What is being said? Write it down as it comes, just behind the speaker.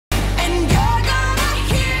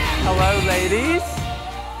ladies.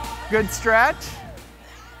 Good stretch.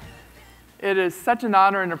 It is such an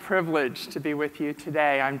honor and a privilege to be with you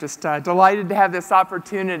today. I'm just delighted to have this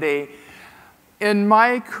opportunity. In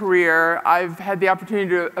my career, I've had the opportunity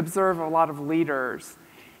to observe a lot of leaders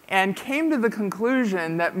and came to the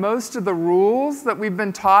conclusion that most of the rules that we've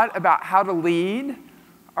been taught about how to lead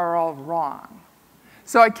are all wrong.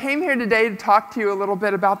 So I came here today to talk to you a little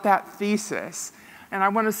bit about that thesis. And I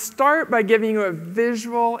want to start by giving you a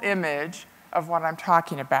visual image of what I'm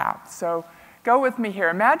talking about. So go with me here.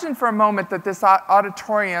 Imagine for a moment that this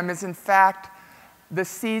auditorium is in fact the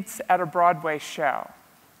seats at a Broadway show,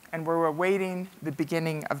 and we're awaiting the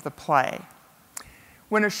beginning of the play.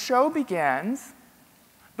 When a show begins,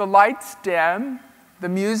 the lights dim, the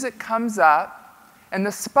music comes up, and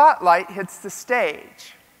the spotlight hits the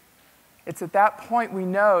stage. It's at that point we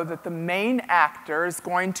know that the main actor is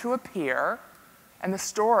going to appear and the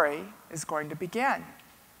story is going to begin.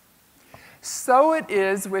 So it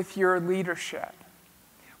is with your leadership.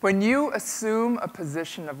 When you assume a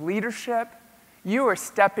position of leadership, you are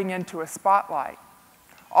stepping into a spotlight.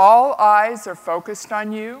 All eyes are focused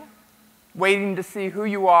on you, waiting to see who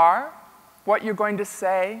you are, what you're going to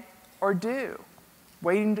say or do,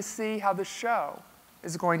 waiting to see how the show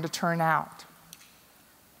is going to turn out.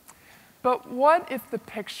 But what if the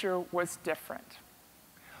picture was different?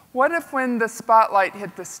 What if when the spotlight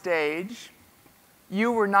hit the stage,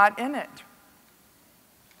 you were not in it?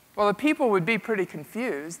 Well, the people would be pretty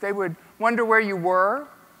confused. They would wonder where you were,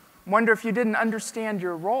 wonder if you didn't understand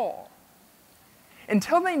your role,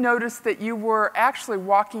 until they noticed that you were actually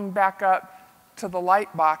walking back up to the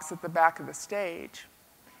light box at the back of the stage,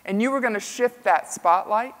 and you were going to shift that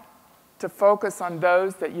spotlight to focus on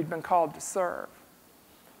those that you'd been called to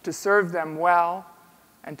serve them well,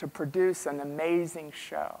 and to produce an amazing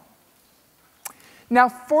show. Now,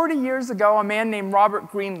 40 years ago, a man named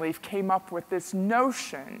Robert Greenleaf came up with this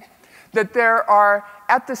notion that there are,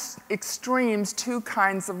 at the extremes, two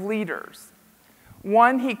kinds of leaders.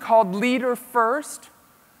 One he called leader first,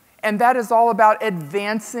 and that is all about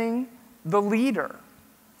advancing the leader,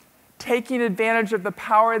 taking advantage of the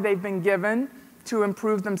power they've been given to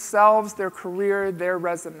improve themselves, their career, their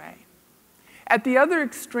resume. At the other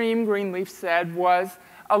extreme, Greenleaf said, was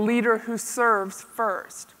a leader who serves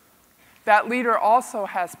first. That leader also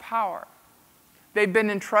has power. They've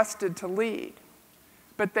been entrusted to lead,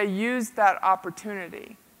 but they use that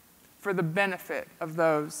opportunity for the benefit of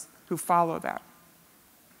those who follow them.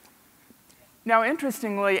 Now,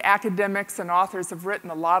 interestingly, academics and authors have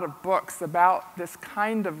written a lot of books about this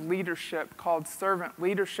kind of leadership called servant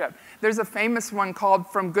leadership. There's a famous one called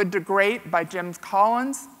From Good to Great by Jim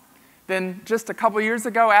Collins. Then just a couple years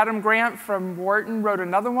ago, Adam Grant from Wharton wrote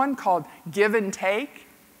another one called Give and Take.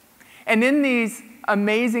 And in these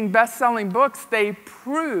amazing best-selling books, they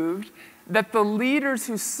proved that the leaders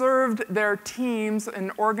who served their teams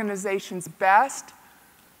and organizations best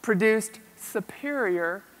produced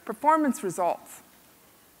superior performance results.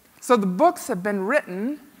 So the books have been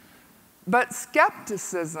written, but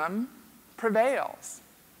skepticism prevails.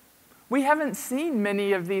 We haven't seen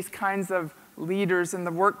many of these kinds of leaders in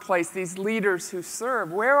the workplace, these leaders who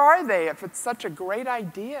serve. Where are they if it's such a great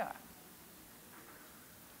idea?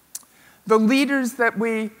 The leaders that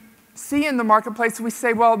we see in the marketplace, we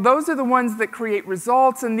say, well, those are the ones that create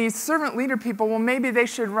results, and these servant leader people, well, maybe they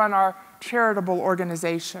should run our charitable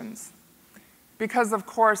organizations. Because, of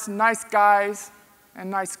course, nice guys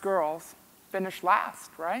and nice girls finish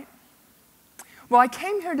last, right? Well, I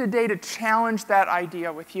came here today to challenge that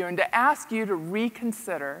idea with you and to ask you to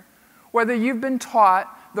reconsider whether you've been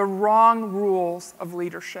taught the wrong rules of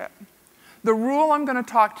leadership. The rule I'm going to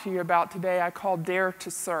talk to you about today I call Dare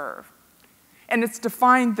to Serve. And it's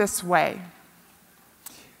defined this way.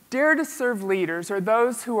 Dare to serve leaders are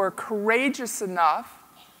those who are courageous enough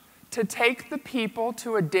to take the people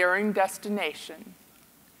to a daring destination,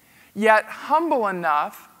 yet humble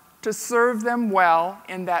enough to serve them well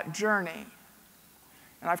in that journey.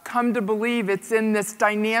 And I've come to believe it's in this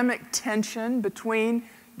dynamic tension between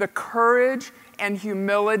the courage and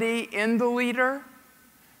humility in the leader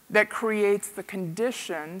that creates the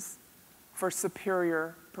conditions for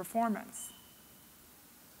superior performance.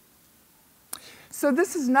 So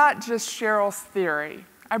this is not just Cheryl's theory.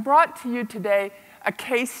 I brought to you today a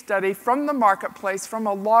case study from the marketplace from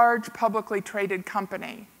a large publicly traded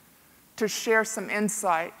company to share some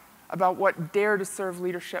insight about what Dare to Serve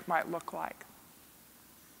leadership might look like.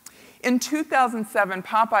 In 2007,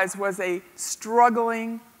 Popeyes was a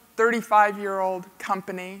struggling 35-year-old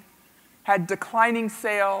company, had declining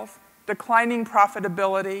sales, declining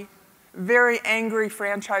profitability, very angry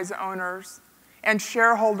franchise owners, and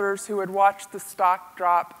shareholders who had watched the stock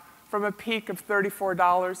drop from a peak of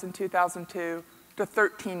 $34 in 2002 to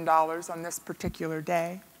 $13 on this particular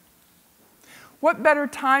day. What better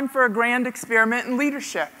time for a grand experiment in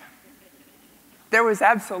leadership? There was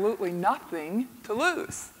absolutely nothing to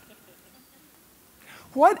lose.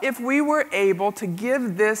 What if we were able to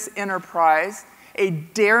give this enterprise a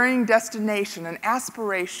daring destination, an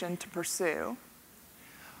aspiration to pursue,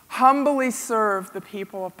 humbly serve the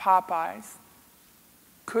people of Popeyes?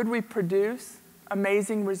 Could we produce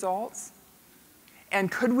amazing results?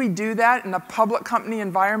 And could we do that in a public company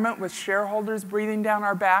environment with shareholders breathing down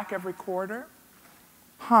our back every quarter?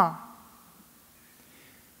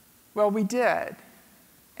 Well, we did.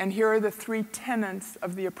 And here are the 3 tenets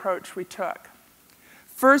of the approach we took.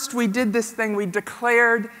 First, we did this thing. We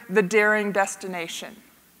declared the daring destination.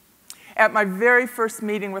 At my very first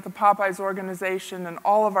meeting with the Popeyes organization and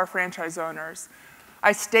all of our franchise owners,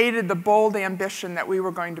 I stated the bold ambition that we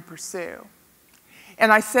were going to pursue.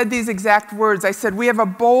 And I said these exact words. I said, we have a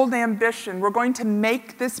bold ambition. We're going to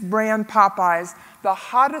make this brand Popeyes the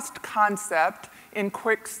hottest concept in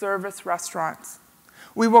quick service restaurants.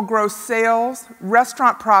 We will grow sales,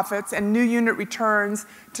 restaurant profits, and new unit returns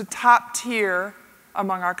to top tier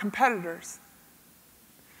among our competitors.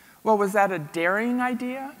 Well, was that a daring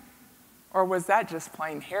idea, or was that just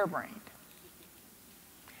plain harebrained?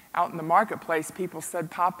 Out in the marketplace, people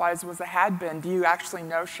said Popeyes was a had-been. Do you actually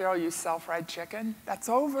know, Cheryl, you sell fried chicken? That's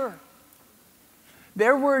over.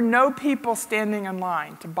 There were no people standing in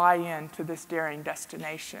line to buy into this daring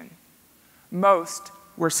destination. Most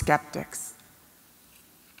were skeptics.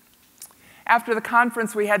 After the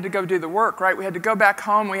conference, we had to go do the work, right? We had to go back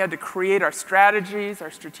home. We had to create our strategies,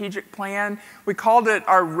 our strategic plan. We called it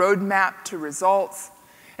our roadmap to results.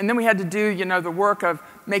 And then we had to do, the work of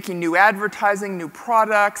making new advertising, new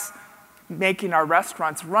products, making our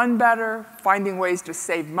restaurants run better, finding ways to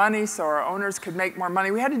save money so our owners could make more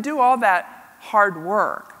money. We had to do all that hard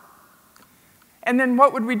work. And then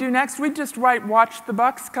what would we do next? We'd just watch the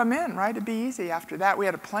bucks come in, right? It'd be easy. After that, we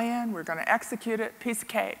had a plan. We were going to execute it. Piece of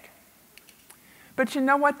cake. But you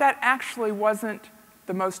know what? That actually wasn't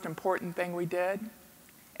the most important thing we did,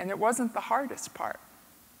 and it wasn't the hardest part.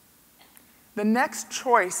 The next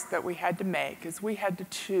choice that we had to make is we had to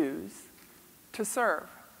choose to serve.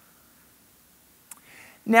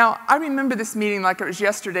 Now, I remember this meeting like it was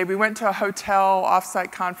yesterday. We went to a hotel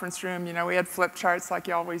off-site conference room. We had flip charts like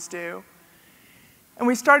you always do. And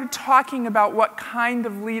we started talking about what kind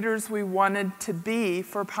of leaders we wanted to be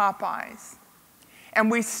for Popeyes. And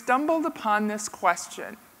we stumbled upon this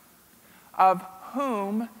question of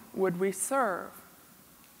whom would we serve?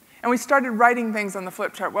 And we started writing things on the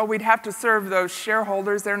flip chart. Well, we'd have to serve those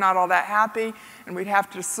shareholders. They're not all that happy. And we'd have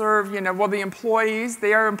to serve, the employees.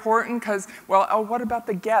 They are important because, what about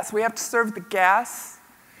the guests? We have to serve the guests.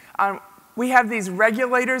 We have these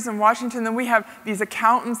regulators in Washington. Then we have these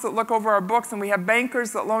accountants that look over our books. And we have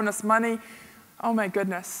bankers that loan us money. Oh, my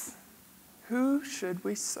goodness. Who should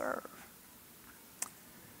we serve?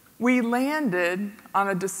 We landed on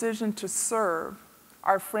a decision to serve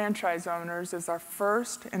our franchise owners as our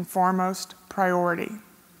first and foremost priority.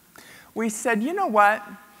 We said, you know what?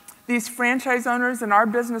 These franchise owners in our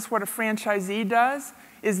business, what a franchisee does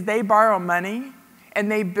is they borrow money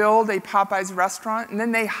and they build a Popeyes restaurant, and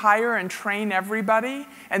then they hire and train everybody,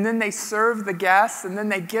 and then they serve the guests, and then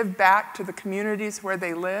they give back to the communities where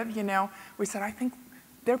they live. We said, I think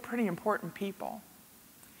they're pretty important people.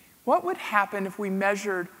 What would happen if we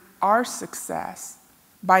measured our success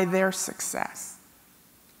by their success?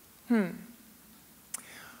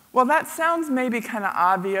 Well, that sounds maybe kind of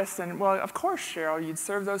obvious, and of course, Cheryl, you'd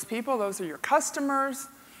serve those people. Those are your customers.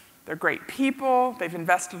 They're great people. They've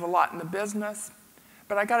invested a lot in the business.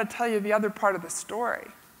 But I got to tell you the other part of the story.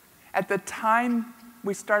 At the time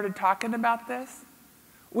we started talking about this,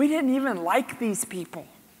 we didn't even like these people.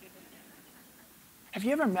 Have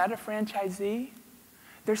you ever met a franchisee?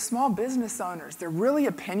 They're small business owners. They're really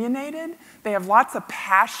opinionated. They have lots of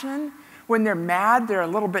passion. When they're mad, they're a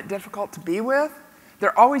little bit difficult to be with.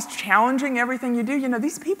 They're always challenging everything you do.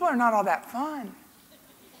 These people are not all that fun.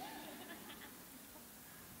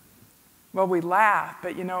 Well, we laugh,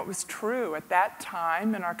 but it was true. At that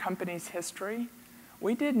time in our company's history,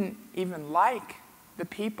 we didn't even like the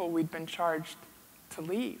people we'd been charged to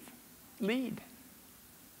lead.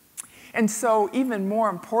 And so even more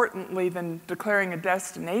importantly than declaring a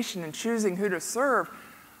destination and choosing who to serve,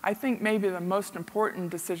 I think maybe the most important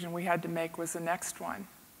decision we had to make was the next one.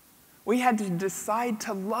 We had to decide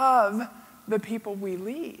to love the people we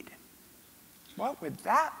lead. What would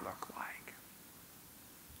that look like?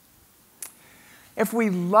 If we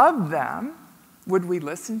loved them, would we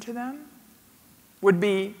listen to them? Would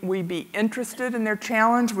we be interested in their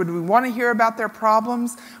challenge? Would we want to hear about their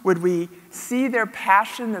problems? Would we see their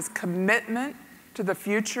passion as commitment to the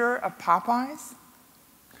future of Popeyes?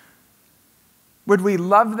 Would we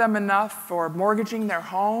love them enough for mortgaging their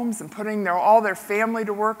homes and putting all their family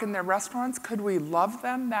to work in their restaurants? Could we love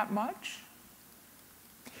them that much?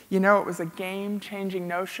 You know, it was a game-changing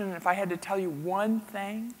notion. If I had to tell you one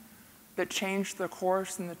thing that changed the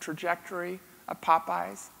course and the trajectory of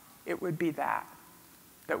Popeyes, it would be that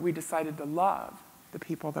we decided to love the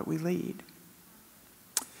people that we lead.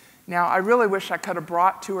 Now, I really wish I could have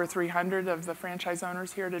brought 200 or 300 of the franchise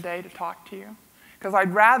owners here today to talk to you, because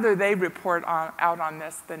I'd rather they report out on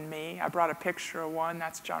this than me. I brought a picture of one.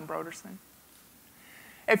 That's John Broderson.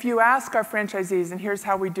 If you ask our franchisees, and here's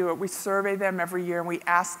how we do it, we survey them every year, and we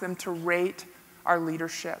ask them to rate our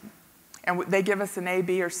leadership. And they give us an A,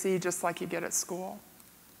 B, or C, just like you get at school.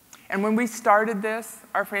 And when we started this,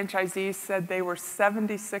 our franchisees said they were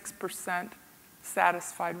 76%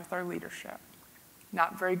 satisfied with our leadership.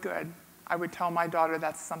 Not very good. I would tell my daughter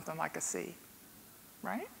that's something like a C,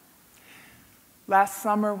 right? Last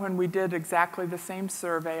summer, when we did exactly the same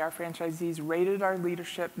survey, our franchisees rated our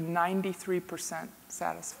leadership 93%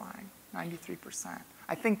 satisfying, 93%.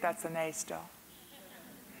 I think that's an A still.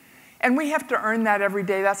 And we have to earn that every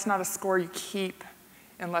day. That's not a score you keep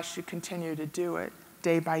unless you continue to do it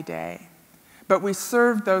day by day. But we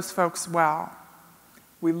served those folks well.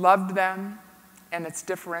 We loved them, and it's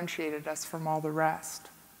differentiated us from all the rest.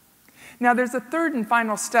 Now, there's a third and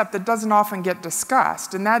final step that doesn't often get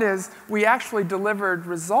discussed, and that is we actually delivered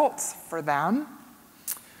results for them.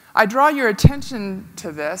 I draw your attention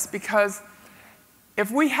to this because if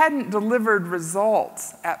we hadn't delivered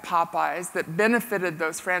results at Popeyes that benefited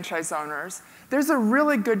those franchise owners, there's a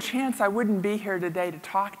really good chance I wouldn't be here today to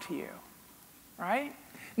talk to you, right?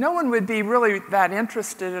 No one would be really that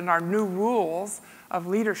interested in our new rules of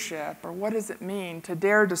leadership, or what does it mean to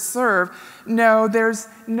dare to serve? No, there's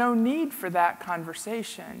no need for that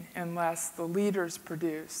conversation unless the leaders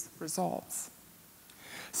produce results.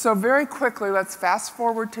 So very quickly, let's fast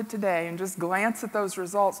forward to today and just glance at those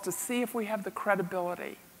results to see if we have the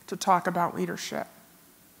credibility to talk about leadership.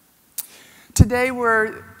 Today,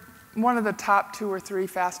 we're one of the top 2 or 3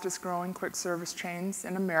 fastest growing quick service chains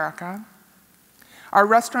in America. Our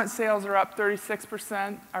restaurant sales are up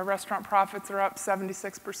 36%. Our restaurant profits are up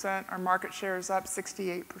 76%. Our market share is up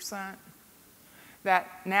 68%. That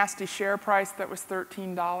nasty share price that was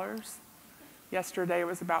 $13, yesterday it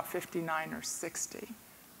was about 59 or 60.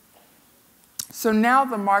 So now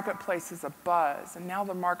the marketplace is abuzz, and now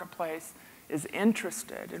the marketplace is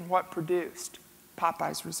interested in what produced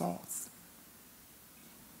Popeyes results.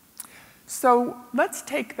 So let's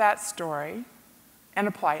take that story and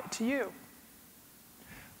apply it to you.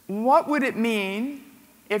 What would it mean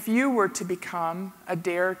if you were to become a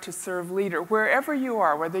Dare to Serve leader, wherever you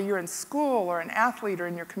are, whether you're in school or an athlete or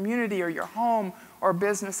in your community or your home or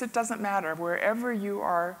business, it doesn't matter, wherever you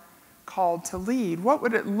are called to lead? What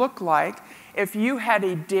would it look like if you had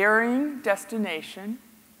a daring destination,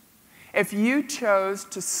 if you chose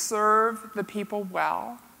to serve the people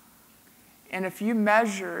well, and if you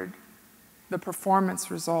measured the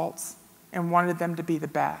performance results and wanted them to be the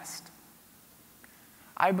best?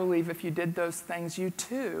 I believe if you did those things, you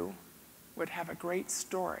too would have a great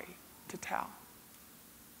story to tell.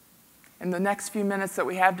 In the next few minutes that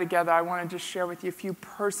we have together, I want to just share with you a few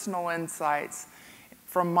personal insights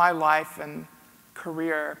from my life and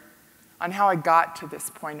career on how I got to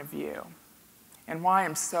this point of view and why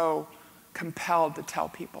I'm so compelled to tell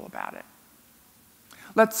people about it.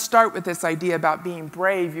 Let's start with this idea about being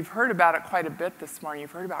brave. You've heard about it quite a bit this morning.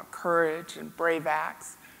 You've heard about courage and brave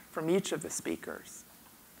acts from each of the speakers.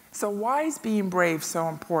 So why is being brave so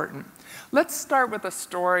important? Let's start with a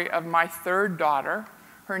story of my third daughter.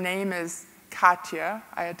 Her name is Katya.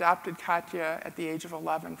 I adopted Katya at the age of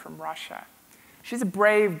 11 from Russia. She's a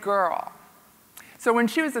brave girl. So when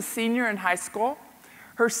she was a senior in high school,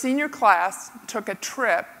 her senior class took a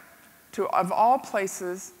trip to, of all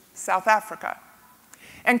places, South Africa.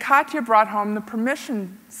 And Katya brought home the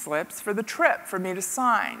permission slips for the trip for me to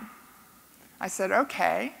sign. I said,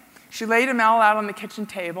 okay. She laid them all out on the kitchen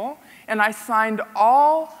table, and I signed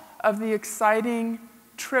all of the exciting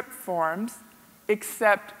trip forms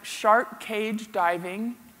except shark cage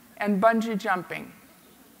diving and bungee jumping.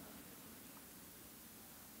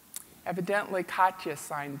 Evidently, Katya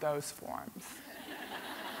signed those forms.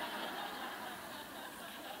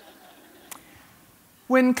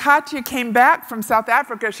 When Katya came back from South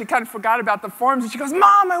Africa, she kind of forgot about the forms, and she goes,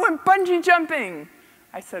 "Mom, I went bungee jumping."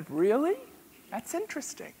 I said, "Really? That's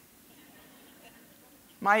interesting."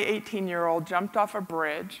 My 18-year-old jumped off a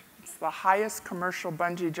bridge It's the highest commercial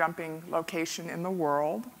bungee jumping location in the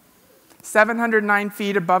world, 709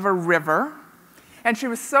 feet above a river. And she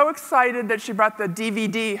was so excited that she brought the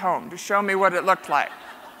DVD home to show me what it looked like.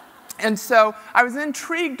 And so I was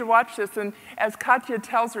intrigued to watch this, and as Katya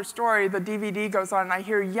tells her story, the DVD goes on, and I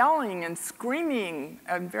hear yelling and screaming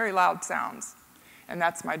and very loud sounds. And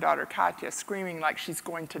that's my daughter Katya screaming like she's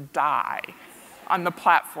going to die on the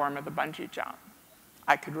platform of the bungee jump.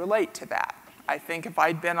 I could relate to that. I think if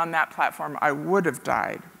I'd been on that platform, I would have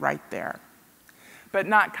died right there. But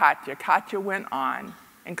not Katya. Katya went on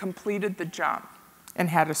and completed the jump and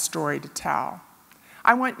had a story to tell.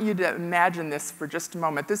 I want you to imagine this for just a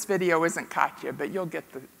moment. This video isn't Katya, but you'll get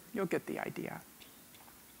the idea.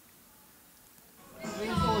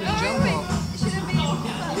 Bring forward and jump off.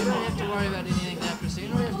 You don't have to worry about anything now,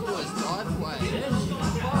 Christine. All you have to do is dive away.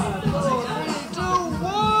 5, 4, 3, 2,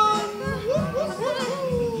 1.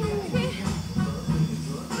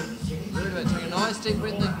 Good, about take a nice deep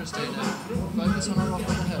breath in, Christina. Focus on a rock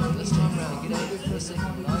on the hill. This time round, get over it for a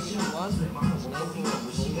second. Now get 1, lean forward.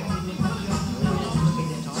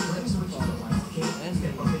 And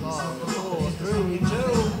 5, 4, 3, 2,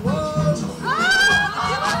 1.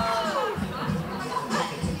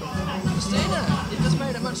 Christina, you've just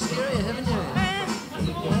made it much scarier, haven't you?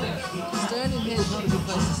 Standing here is not a good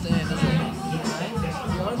place to stand, is it? Okay?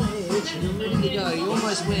 You're on the edge, you're ready to go. You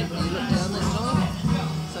almost went, but you looked down that time.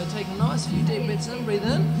 So take a nice few deep breaths in, breathe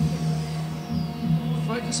in.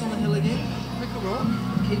 Focus on the hill again, pick a rock,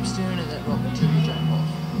 and keep staring at that rock until you jump off.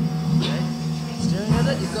 Okay? Staring at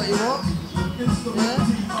it, you've got your rock. Yeah?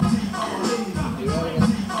 You ready?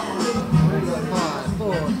 Here we go. 5,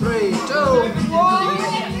 4, 3, 2, 1.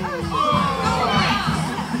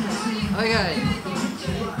 Okay.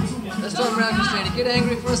 This time around, Christina, get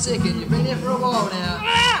angry for a second. You've been here for a while now.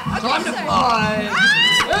 Time to fly.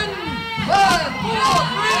 In 5, 4,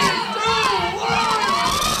 3, 2, 1.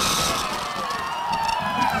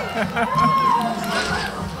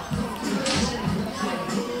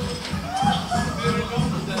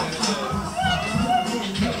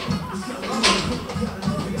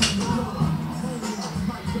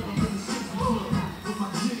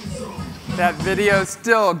 That video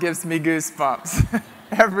still gives me goosebumps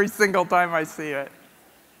every single time I see it.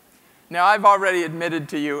 Now, I've already admitted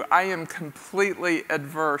to you, I am completely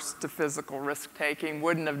adverse to physical risk-taking,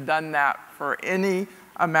 wouldn't have done that for any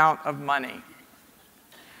amount of money.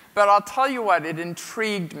 But I'll tell you what, it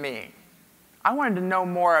intrigued me. I wanted to know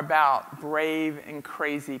more about brave and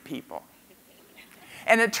crazy people.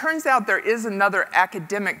 And it turns out there is another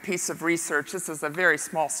academic piece of research. This is a very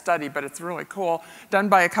small study, but it's really cool, done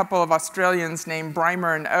by a couple of Australians named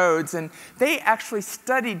Brymer and Oates. And they actually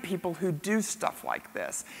studied people who do stuff like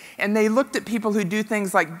this. And they looked at people who do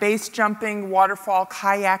things like base jumping, waterfall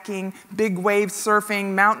kayaking, big wave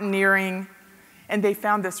surfing, mountaineering. And they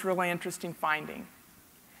found this really interesting finding.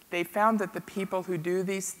 They found that the people who do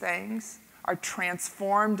these things are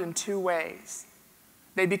transformed in 2 ways.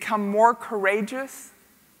 They become more courageous,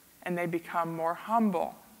 and they become more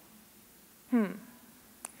humble.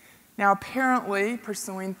 Now, apparently,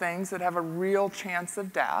 pursuing things that have a real chance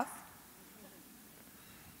of death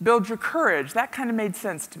builds your courage. That kind of made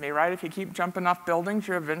sense to me, right? If you keep jumping off buildings,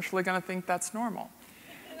 you're eventually going to think that's normal.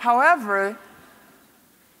 However,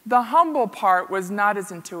 the humble part was not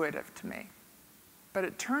as intuitive to me. But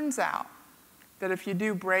it turns out that if you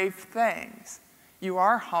do brave things, you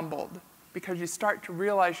are humbled, because you start to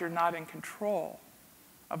realize you're not in control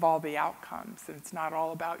of all the outcomes, and it's not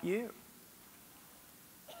all about you.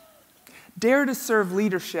 Dare to serve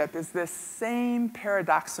leadership is this same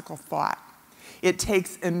paradoxical thought. It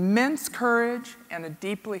takes immense courage and a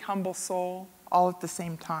deeply humble soul all at the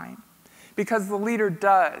same time, because the leader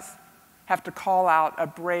does have to call out a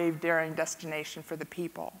brave, daring destination for the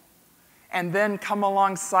people, and then come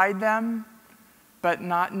alongside them, but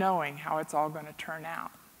not knowing how it's all going to turn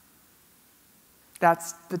out.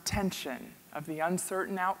 That's the tension of the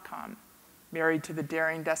uncertain outcome married to the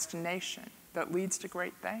daring destination that leads to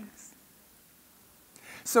great things.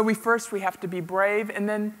 So first we have to be brave, and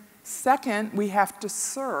then second, we have to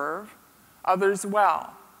serve others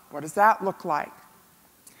well. What does that look like?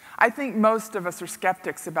 I think most of us are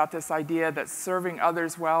skeptics about this idea that serving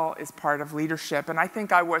others well is part of leadership, and I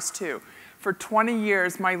think I was too. For 20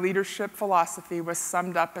 years, my leadership philosophy was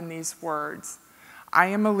summed up in these words: I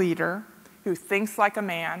am a leader who thinks like a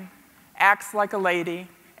man, acts like a lady,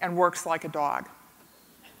 and works like a dog.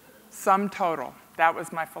 Sum total, that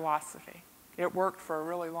was my philosophy. It worked for a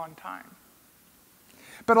really long time.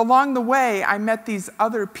 But along the way, I met these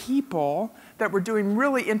other people that were doing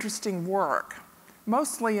really interesting work,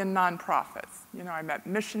 mostly in nonprofits. You know, I met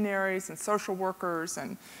missionaries and social workers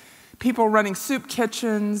and people running soup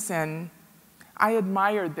kitchens, and I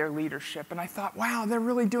admired their leadership. And I thought, wow, they're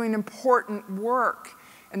really doing important work,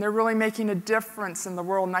 and they're really making a difference in the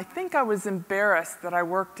world. And I think I was embarrassed that I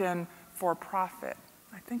worked in for-profit.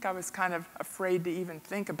 I think I was kind of afraid to even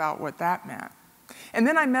think about what that meant. And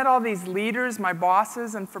then I met all these leaders, my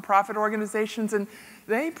bosses in for-profit organizations, and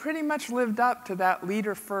they pretty much lived up to that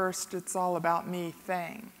leader first, it's all about me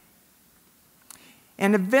thing.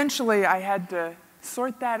 And eventually I had to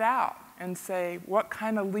sort that out and say, what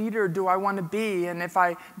kind of leader do I want to be? And if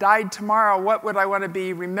I died tomorrow, what would I want to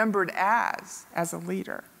be remembered as a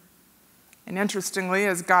leader? And interestingly,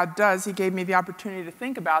 as God does, he gave me the opportunity to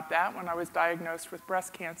think about that when I was diagnosed with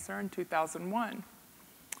breast cancer in 2001.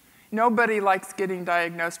 Nobody likes getting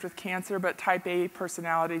diagnosed with cancer, but type A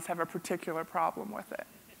personalities have a particular problem with it.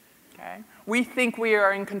 Okay? We think we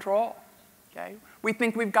are in control. Okay? We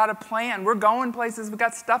think we've got a plan. We're going places. We've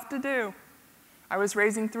got stuff to do. I was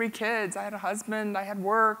raising 3 kids. I had a husband. I had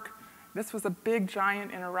work. This was a big,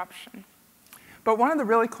 giant interruption. But one of the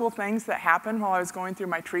really cool things that happened while I was going through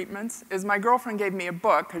my treatments is my girlfriend gave me a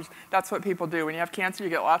book, because that's what people do. When you have cancer, you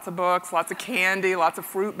get lots of books, lots of candy, lots of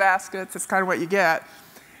fruit baskets. It's kind of what you get.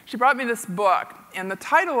 She brought me this book, and the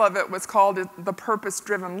title of it was called The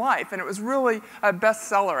Purpose-Driven Life, and it was really a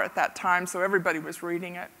bestseller at that time, so everybody was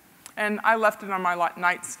reading it. And I left it on my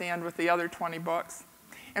nightstand with the other 20 books.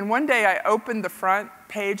 And one day I opened the front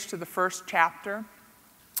page to the first chapter.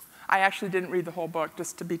 I actually didn't read the whole book,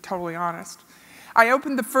 just to be totally honest. I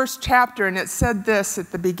opened the first chapter, and it said this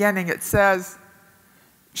at the beginning. It says,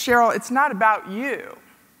 Cheryl, it's not about you.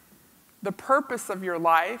 The purpose of your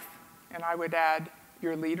life, and I would add,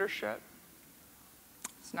 your leadership,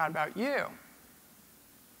 it's not about you.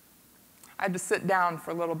 I had to sit down for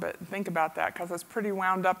a little bit and think about that, because I was pretty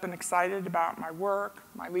wound up and excited about my work,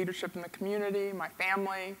 my leadership in the community, my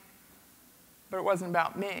family, but it wasn't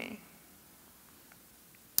about me.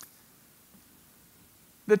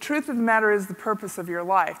 The truth of the matter is the purpose of your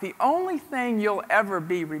life. The only thing you'll ever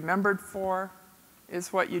be remembered for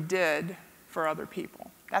is what you did for other people.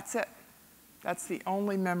 That's it. That's the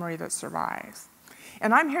only memory that survives.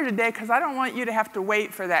 And I'm here today because I don't want you to have to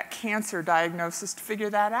wait for that cancer diagnosis to figure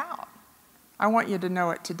that out. I want you to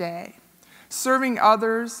know it today. Serving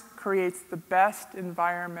others creates the best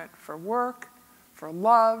environment for work, for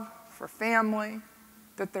love, for family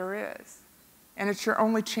that there is. And it's your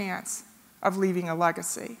only chance of leaving a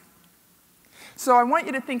legacy. So I want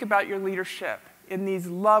you to think about your leadership in these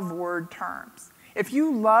love word terms. If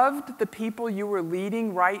you loved the people you were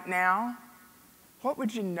leading right now, what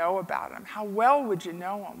would you know about them? How well would you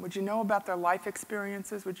know them? Would you know about their life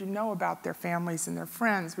experiences? Would you know about their families and their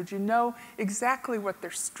friends? Would you know exactly what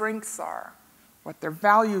their strengths are, what their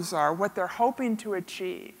values are, what they're hoping to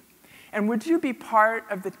achieve? And would you be part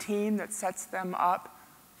of the team that sets them up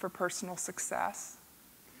for personal success?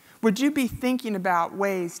 Would you be thinking about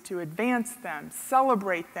ways to advance them,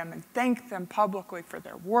 celebrate them, and thank them publicly for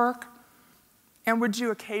their work? And would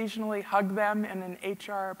you occasionally hug them in an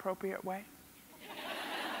HR appropriate way?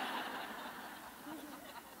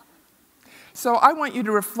 So I want you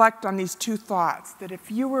to reflect on these 2 thoughts, that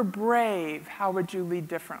if you were brave, how would you lead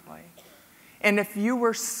differently? And if you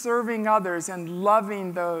were serving others and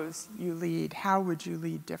loving those you lead, how would you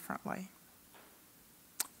lead differently?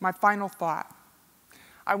 My final thought,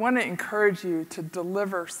 I want to encourage you to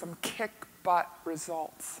deliver some kick-butt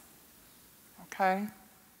results, okay?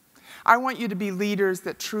 I want you to be leaders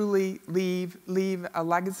that truly leave a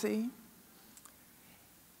legacy.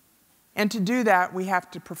 And to do that, we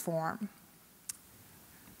have to perform.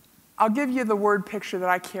 I'll give you the word picture that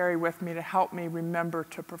I carry with me to help me remember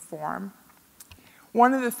to perform.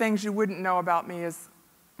 One of the things you wouldn't know about me is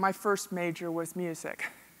my first major was music.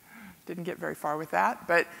 Didn't get very far with that,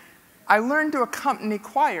 but I learned to accompany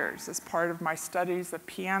choirs as part of my studies of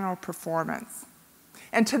piano performance.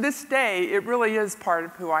 And to this day, it really is part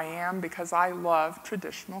of who I am because I love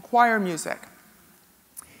traditional choir music.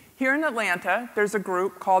 Here in Atlanta, there's a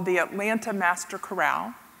group called the Atlanta Master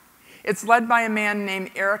Chorale. It's led by a man named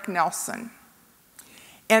Eric Nelson.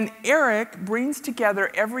 And Eric brings together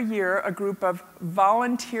every year a group of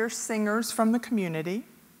volunteer singers from the community,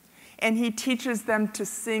 and he teaches them to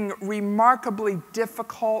sing remarkably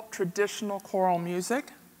difficult traditional choral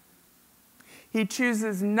music. He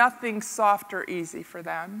chooses nothing soft or easy for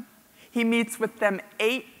them. He meets with them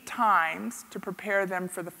 8 times to prepare them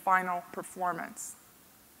for the final performance.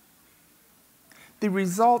 The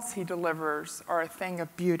results he delivers are a thing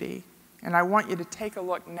of beauty, and I want you to take a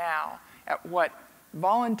look now at what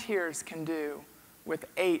volunteers can do with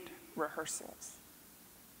 8 rehearsals.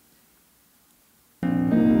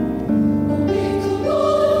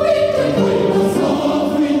 Glory,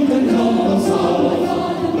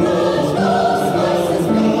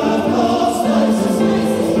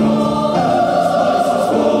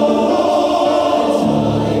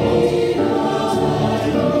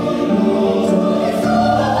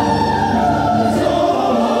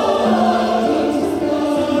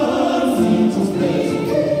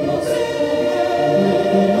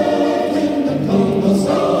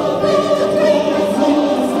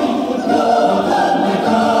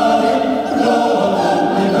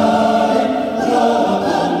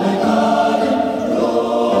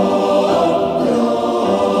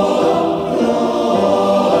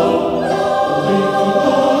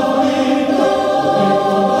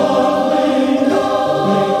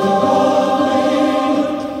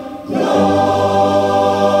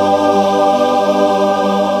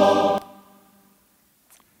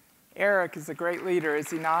 He's a great leader, is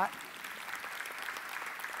he not?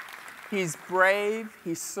 He's brave,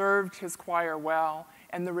 he served his choir well,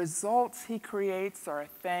 and the results he creates are a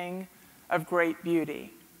thing of great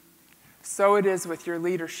beauty. So it is with your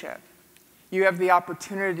leadership. You have the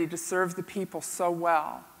opportunity to serve the people so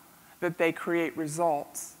well that they create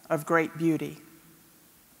results of great beauty.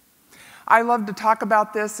 I love to talk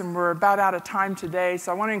about this, and we're about out of time today,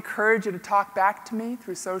 so I want to encourage you to talk back to me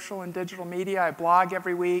through social and digital media. I blog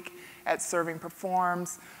every week at Serving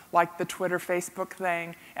Performs, like the Twitter, Facebook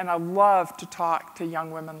thing, and I love to talk to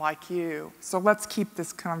young women like you. So let's keep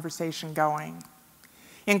this conversation going.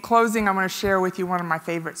 In closing, I want to share with you one of my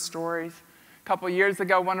favorite stories. A couple years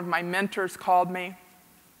ago, one of my mentors called me,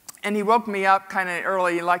 and he woke me up kind of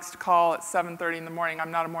early. He likes to call at 7:30 in the morning.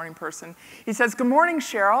 I'm not a morning person. He says, "Good morning,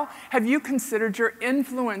 Cheryl. Have you considered your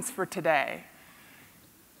influence for today?"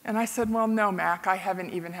 And I said, "Well, no, Mac. I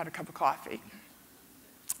haven't even had a cup of coffee."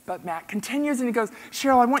 But Mac continues, and he goes,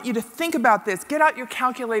 "Cheryl, I want you to think about this. Get out your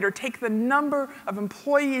calculator. Take the number of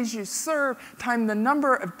employees you serve, time the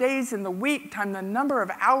number of days in the week, time the number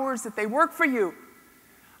of hours that they work for you."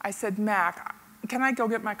 I said, "Mac, can I go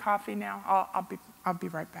get my coffee now? I'll be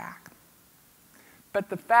right back." But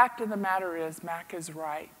the fact of the matter is, Mac is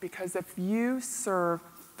right, because if you serve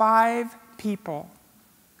 5 people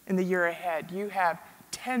in the year ahead, you have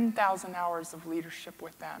 10,000 hours of leadership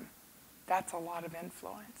with them. That's a lot of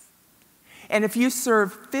influence. And if you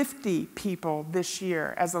serve 50 people this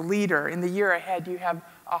year as a leader, in the year ahead, you have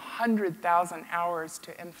 100,000 hours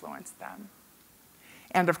to influence them.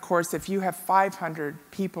 And of course, if you have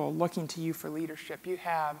 500 people looking to you for leadership, you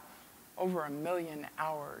have over 1 million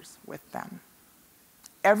hours with them.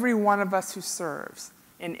 Every one of us who serves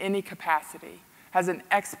in any capacity has an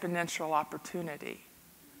exponential opportunity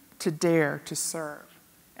to dare to serve.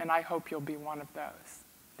 And I hope you'll be one of those.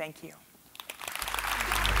 Thank you.